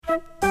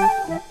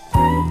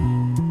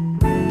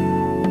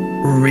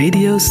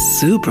Radio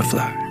Superfly.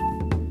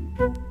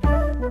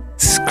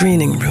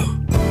 Screening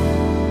Room.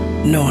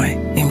 Neu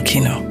im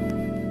Kino.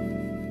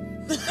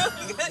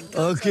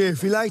 Okay,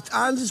 vielleicht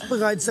ahnen Sie es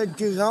bereits seit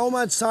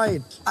geraumer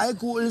Zeit.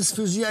 Alkohol ist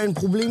für Sie ein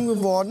Problem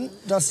geworden,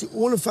 das Sie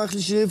ohne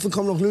fachliche Hilfe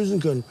kaum noch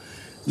lösen können.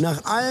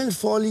 Nach allen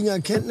vorliegenden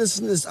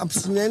Erkenntnissen ist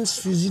Abstinenz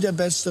für Sie der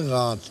beste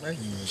Rat.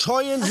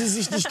 Scheuen Sie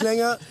sich nicht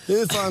länger,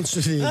 Hilfe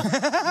anzunehmen.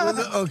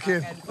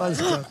 Okay, alles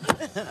klar.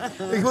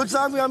 Ich würde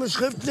sagen, wir haben es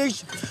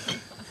schriftlich.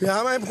 Wir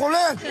haben ein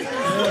Problem.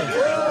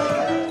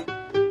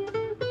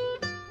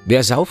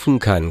 Wer saufen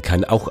kann,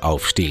 kann auch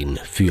aufstehen.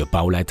 Für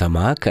Bauleiter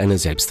Mark eine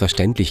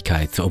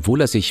Selbstverständlichkeit,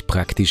 obwohl er sich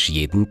praktisch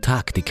jeden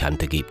Tag die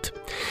Kante gibt.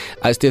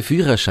 Als der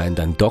Führerschein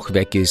dann doch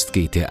weg ist,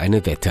 geht er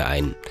eine Wette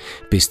ein.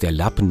 Bis der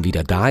Lappen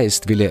wieder da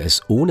ist, will er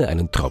es ohne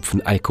einen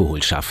Tropfen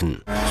Alkohol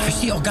schaffen. Ich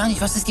verstehe auch gar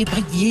nicht, was es dir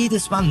bringt,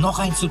 jedes Mal noch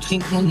einen zu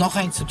trinken und noch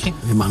einen zu trinken.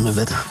 Wir machen eine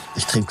Wette.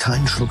 Ich trinke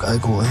keinen Schluck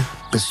Alkohol,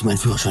 bis ich meinen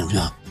Führerschein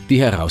wieder habe. Die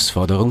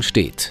Herausforderung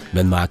steht.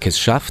 Wenn Mark es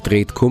schafft,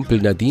 dreht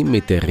Kumpel Nadim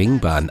mit der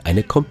Ringbahn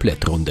eine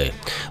Komplettrunde.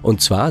 Und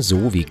zwar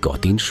so, wie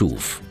Gott ihn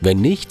schuf. Wenn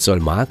nicht,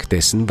 soll Mark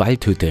dessen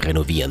Waldhütte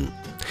renovieren.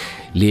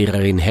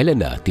 Lehrerin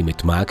Helena, die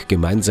mit Mark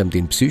gemeinsam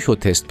den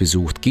Psychotest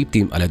besucht, gibt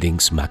ihm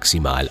allerdings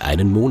maximal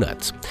einen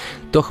Monat.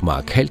 Doch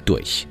Mark hält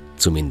durch.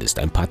 Zumindest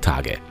ein paar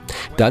Tage.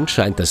 Dann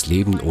scheint das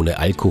Leben ohne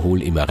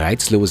Alkohol immer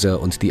reizloser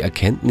und die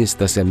Erkenntnis,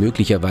 dass er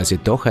möglicherweise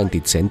doch ein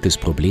dezentes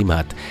Problem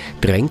hat,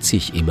 drängt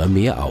sich immer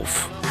mehr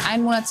auf.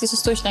 Einen Monat ziehst du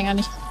es durch, länger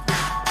nicht.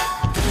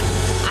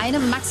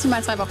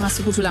 Maximal 2 Wochen hast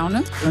du gute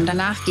Laune und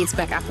danach geht's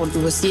bergab und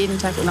du wirst jeden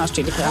Tag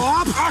unausstehlicher.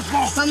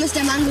 Warum ist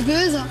der Mann so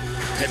böse?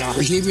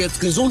 Ich lebe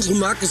jetzt gesund und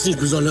mag es nicht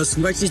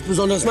besonders. Weil ich es nicht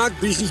besonders mag,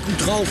 bin ich nicht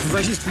gut drauf. Und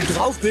weil ich nicht gut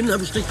drauf bin,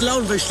 habe ich schlechte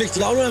Laune. Weil ich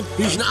schlechte Laune habe,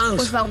 bin ich ein Arsch.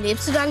 Und warum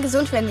lebst du dann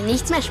gesund, wenn dir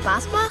nichts mehr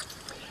Spaß macht?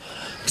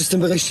 Das ist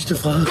eine berechtigte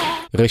Frage.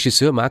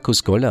 Regisseur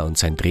Markus Goller und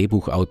sein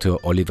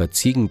Drehbuchautor Oliver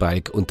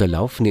Ziegenbalg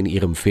unterlaufen in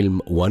ihrem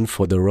Film One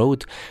for the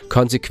Road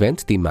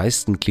konsequent die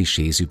meisten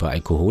Klischees über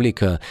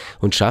Alkoholiker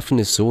und schaffen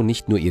es so,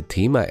 nicht nur ihr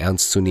Thema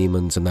ernst zu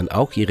nehmen, sondern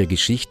auch ihre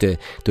Geschichte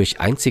durch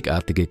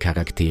einzigartige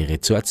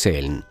Charaktere zu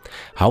erzählen.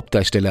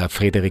 Hauptdarsteller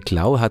Frederik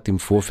Lau hat im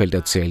Vorfeld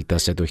erzählt,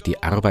 dass er durch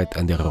die Arbeit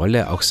an der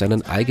Rolle auch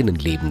seinen eigenen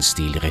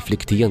Lebensstil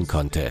reflektieren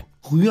konnte.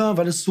 Früher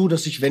war das so,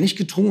 dass ich, wenn ich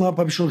getrunken habe,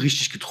 habe ich schon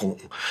richtig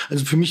getrunken.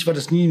 Also für mich war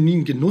das nie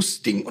ein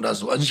Genussding oder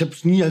so. Also ich habe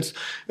es nie als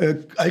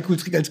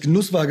Alkoholtrink als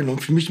Genuss wahrgenommen.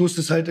 Für mich musste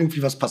es halt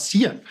irgendwie was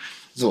passieren.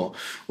 So.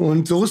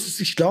 Und so ist es,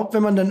 ich glaube,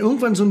 wenn man dann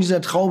irgendwann so in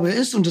dieser Traube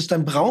ist und es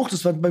dann braucht,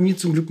 das war bei mir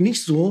zum Glück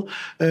nicht so,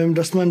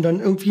 dass man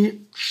dann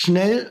irgendwie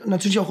schnell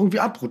natürlich auch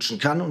irgendwie abrutschen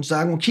kann und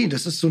sagen, okay,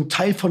 das ist so ein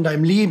Teil von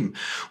deinem Leben.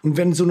 Und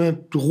wenn so eine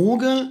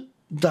Droge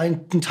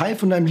ein Teil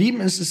von deinem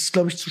Leben ist es,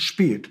 glaube ich, zu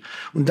spät.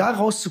 Und da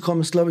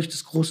rauszukommen, ist, glaube ich,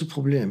 das große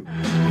Problem.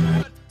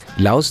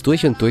 Laus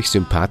durch und durch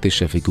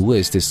sympathischer Figur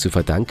ist es zu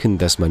verdanken,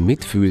 dass man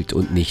mitfühlt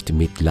und nicht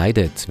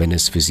mitleidet, wenn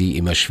es für sie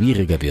immer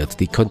schwieriger wird,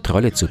 die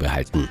Kontrolle zu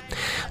behalten.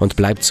 Und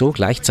bleibt so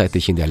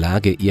gleichzeitig in der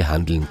Lage, ihr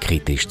Handeln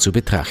kritisch zu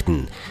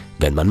betrachten,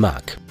 wenn man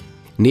mag.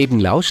 Neben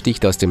Laus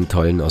sticht aus dem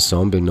tollen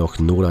Ensemble noch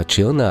Nora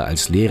Tschirner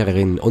als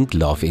Lehrerin und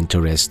Love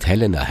Interest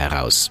Helena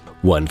heraus.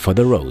 One for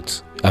the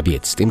Road. Ab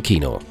jetzt im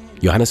Kino.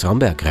 Johannes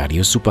Romberg,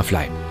 Radio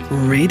Superfly.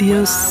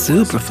 Radio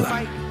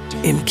Superfly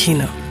im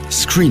Kino.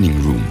 Screening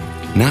Room.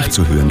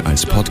 Nachzuhören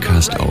als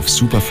Podcast auf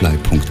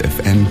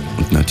superfly.fm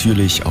und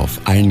natürlich auf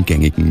allen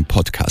gängigen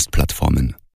Podcast-Plattformen.